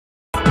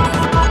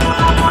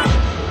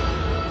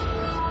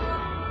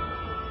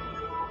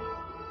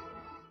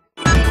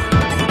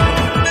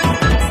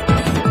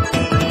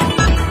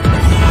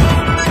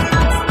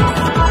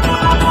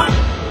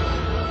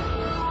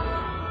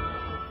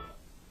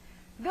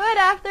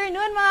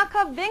afternoon mga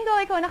ka-bingo!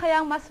 Ikaw na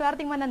kaya ang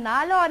maswerteng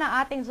mananalo ng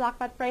ating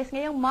jackpot prize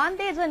ngayong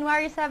Monday,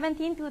 January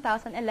 17,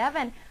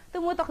 2011.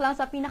 Tumutok lang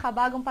sa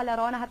pinakabagong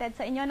palaro na hatid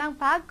sa inyo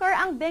ng PAGCOR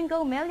ang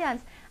Bingo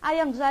Millions.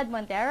 I am Jed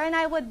Montero and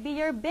I would be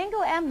your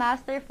Bingo M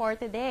Master for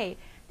today.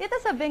 Dito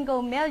sa Bingo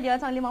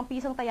Millions, ang 5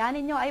 pisong taya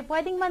ninyo ay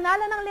pwedeng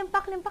manalo ng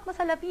limpak-limpak na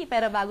salapi.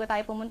 Pero bago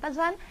tayo pumunta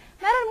dyan,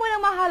 meron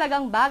munang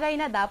mahalagang bagay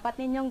na dapat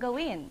ninyong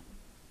gawin.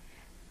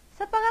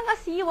 Sa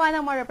pangangasiwa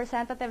ng mga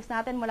representatives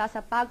natin mula sa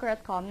PAGCOR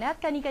at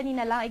COMNET,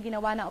 kani-kanina lang ay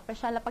ginawa ng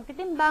opisyal na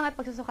pagtitimbang at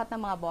pagsusukat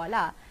ng mga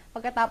bola.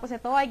 Pagkatapos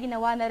ito ay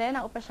ginawa na rin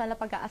ang opisyal na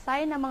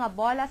pag-a-assign ng mga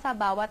bola sa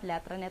bawat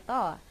letra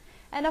nito.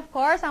 And of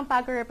course, ang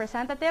PAGCOR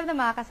representative na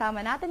mga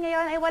kasama natin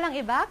ngayon ay walang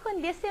iba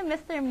kundi si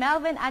Mr.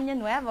 Melvin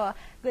Añanuevo.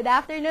 Good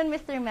afternoon,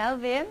 Mr.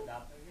 Melvin. Good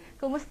afternoon.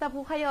 Kumusta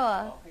po kayo?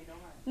 Okay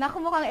naman. Naku,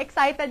 mukhang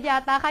excited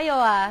yata kayo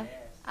ah.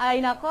 Yes.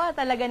 Ay nako,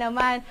 talaga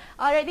naman.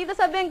 Alright, dito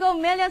sa Bingo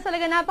Millions,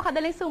 talaga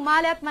napakadaling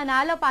sumali at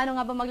manalo. Paano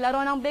nga ba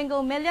maglaro ng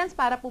Bingo Millions?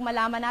 Para po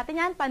malaman natin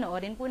yan,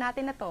 panoorin po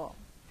natin na to.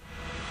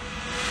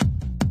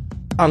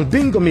 Ang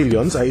Bingo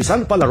Millions ay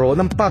isang palaro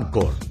ng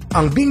PAGCOR.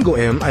 Ang Bingo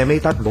M ay may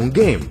 3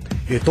 game.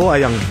 Ito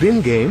ay ang Bin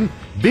Game,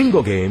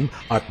 Bingo Game,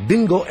 at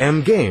Bingo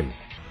M Game.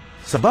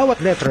 Sa bawat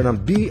letra ng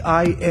B,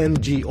 I, N,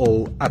 G,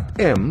 O at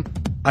M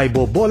ay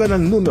bobola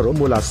ng numero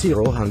mula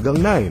 0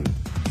 hanggang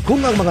 9. Kung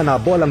ang mga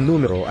nabolang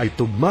numero ay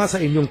tugma sa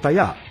inyong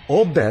taya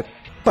o bet,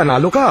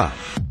 panalo ka!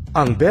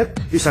 Ang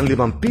bet, isang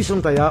 5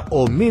 pisong taya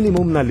o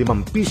minimum na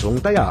 5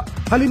 pisong taya.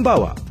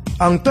 Halimbawa,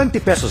 ang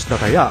 20 pesos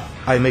na taya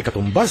ay may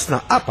katumbas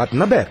na 4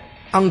 na bet.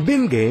 Ang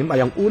Bin Game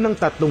ay ang unang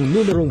 3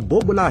 numerong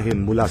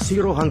bobolahin mula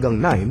 0 hanggang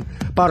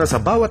 9 para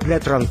sa bawat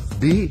letrang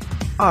B,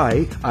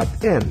 I at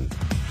N.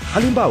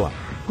 Halimbawa,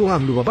 kung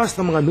ang lumabas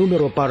ng mga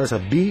numero para sa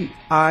B,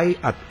 I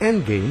at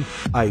N game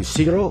ay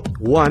 0,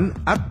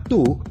 1 at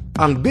 2,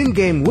 ang Bin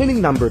Game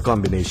winning number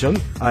combination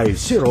ay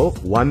 0,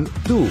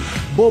 1,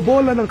 2.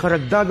 Bobola ng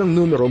karagdagang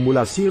numero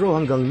mula 0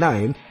 hanggang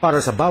 9 para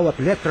sa bawat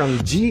letrang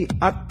G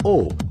at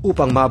O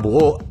upang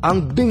mabuo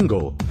ang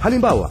bingo.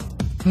 Halimbawa,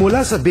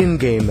 mula sa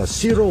Bin Game na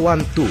 0,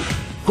 1,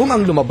 2, kung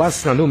ang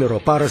lumabas na numero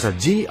para sa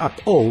G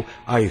at O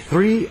ay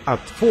 3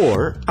 at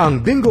 4,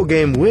 ang Bingo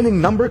Game winning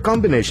number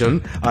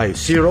combination ay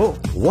 0,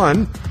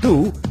 1,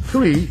 2,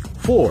 3,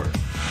 4.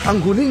 Ang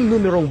huling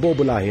numerong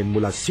bobolahin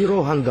mula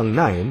 0 hanggang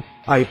 9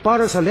 ay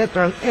para sa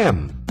letrang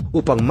M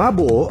upang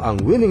mabuo ang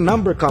winning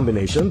number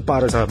combination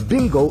para sa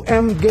Bingo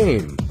M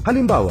Game.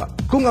 Halimbawa,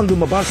 kung ang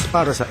lumabas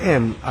para sa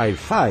M ay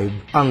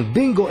 5, ang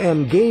Bingo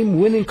M Game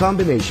winning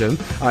combination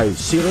ay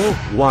 0,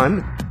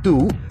 1,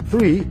 2,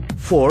 3,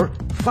 4,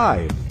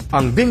 5.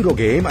 Ang Bingo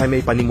Game ay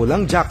may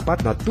panimulang jackpot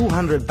na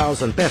 200,000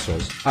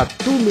 pesos at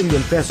 2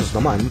 million pesos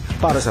naman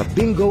para sa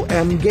Bingo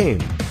M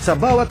Game. Sa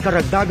bawat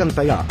karagdagang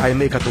taya ay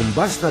may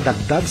katumbas na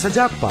dagdag sa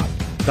jackpot.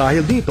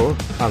 Dahil dito,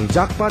 ang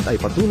jackpot ay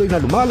patuloy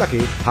na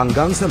lumalaki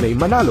hanggang sa may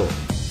manalo.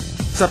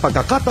 Sa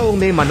pagkakataong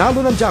may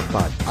manalo ng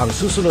jackpot, ang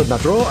susunod na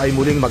draw ay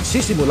muling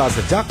magsisimula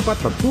sa jackpot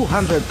ng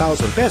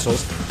 200,000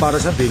 pesos para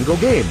sa Bingo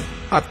Game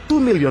at 2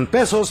 million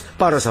pesos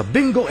para sa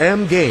Bingo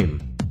M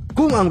Game.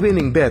 Kung ang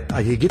winning bet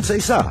ay higit sa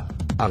isa,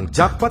 ang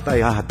jackpot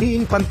ay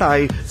hahatiin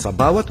pantay sa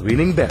bawat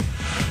winning bet.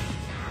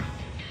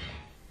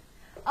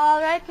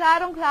 Alright,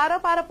 klarong-klaro.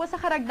 Para po sa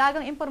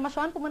karagdagang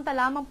impormasyon, pumunta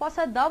lamang po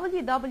sa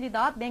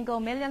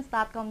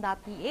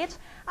www.bingomillions.com.ph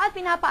at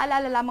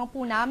pinapaalala lamang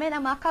po namin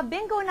ang mga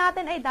kabingo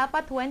natin ay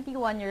dapat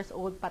 21 years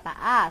old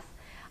pataas.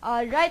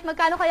 Alright,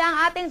 magkano kaya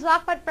ang ating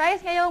jackpot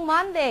prize ngayong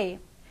Monday?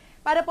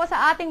 Para po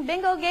sa ating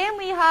bingo game,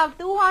 we have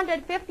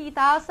 250,026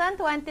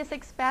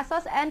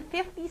 pesos and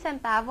 50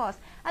 centavos.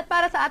 At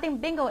para sa ating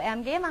bingo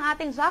M game, ang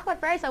ating jackpot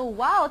prize ay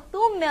wow,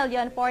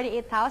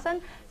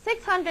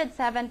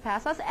 2,048,607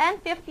 pesos and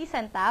 50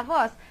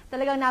 centavos.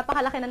 Talagang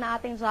napakalaki na ng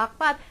ating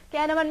jackpot.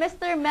 Kaya naman,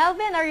 Mr.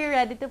 Melvin, are you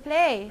ready to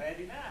play?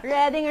 Ready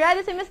na.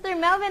 Ready si Mr.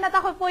 Melvin at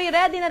ako po'y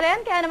ready na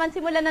rin. Kaya naman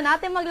simulan na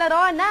natin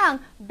maglaro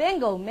ng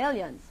Bingo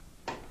Millions.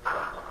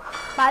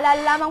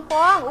 Paalala lamang po,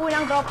 ang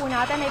unang draw po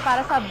natin ay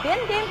para sa Bin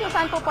Game kung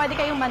saan po pwede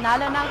kayong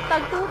manalo ng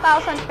tag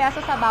 2,000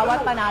 pesos sa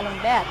bawat panalong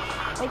bet.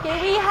 Okay,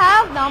 we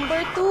have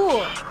number 2.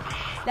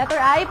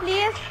 Letter I,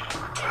 please.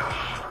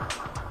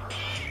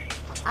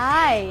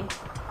 I.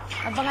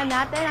 Abangan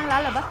natin ang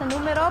lalabas na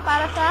numero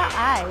para sa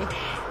I.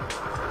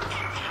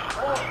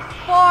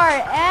 4.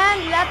 And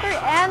letter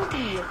N,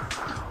 please.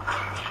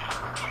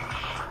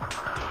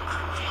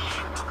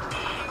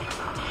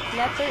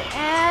 Letter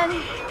N.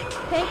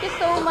 Thank you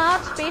so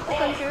much, Space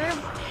Conserve.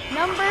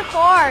 Number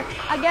 4.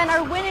 Again,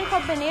 our winning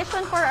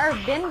combination for our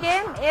bin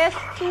game is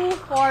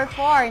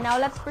 244. Now,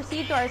 let's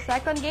proceed to our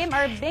second game,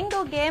 our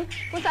bingo game,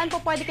 kung saan po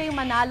pwede kayong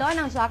manalo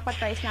ng jackpot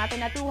prize natin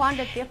na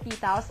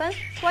 250,000,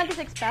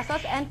 26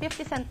 pesos, and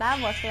 50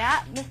 centavos.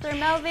 Kaya, Mr.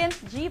 Melvin,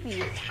 G,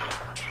 please.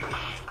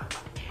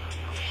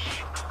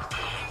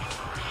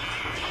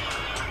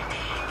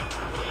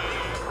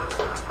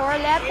 For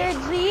letter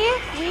G,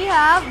 we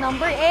have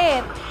number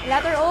 8.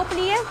 Letter O,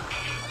 please.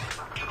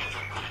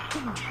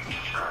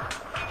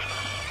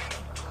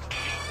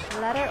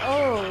 Letter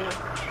O.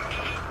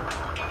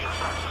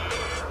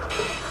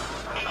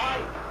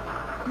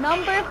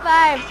 Number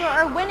 5. So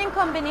our winning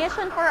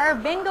combination for our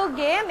bingo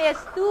game is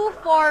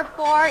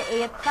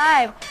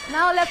 24485.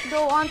 Now let's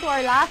go on to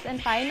our last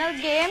and final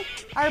game,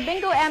 our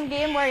Bingo M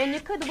game, wherein you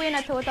could win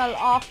a total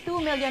of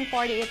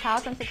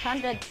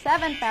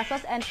 2,048,607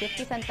 pesos and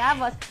 50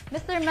 centavos.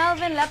 Mr.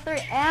 Melvin, letter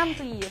M,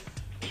 please.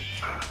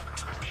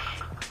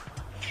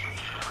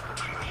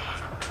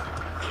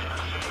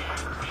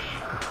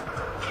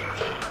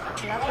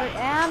 Letter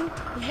M,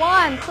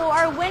 1. So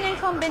our winning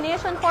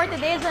combination for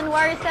today,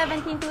 January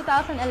 17,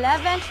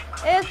 2011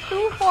 is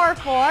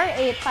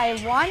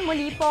 244851.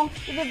 Muli pong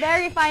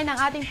i-verify ng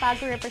ating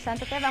PAGCO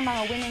representative ang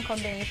mga winning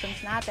combinations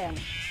natin.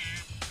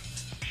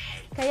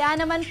 Kaya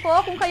naman po,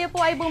 kung kayo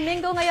po ay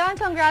bumingo ngayon,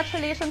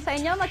 congratulations sa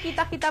inyo.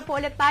 Magkita-kita po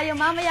ulit tayo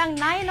mamayang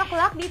 9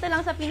 o'clock dito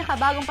lang sa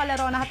pinakabagong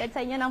palaro na hatid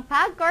sa inyo ng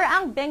PAGCO,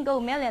 ang Bingo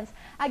Millions.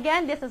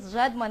 Again, this is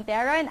Jed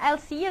Montero and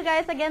I'll see you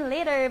guys again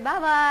later.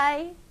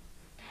 Bye-bye!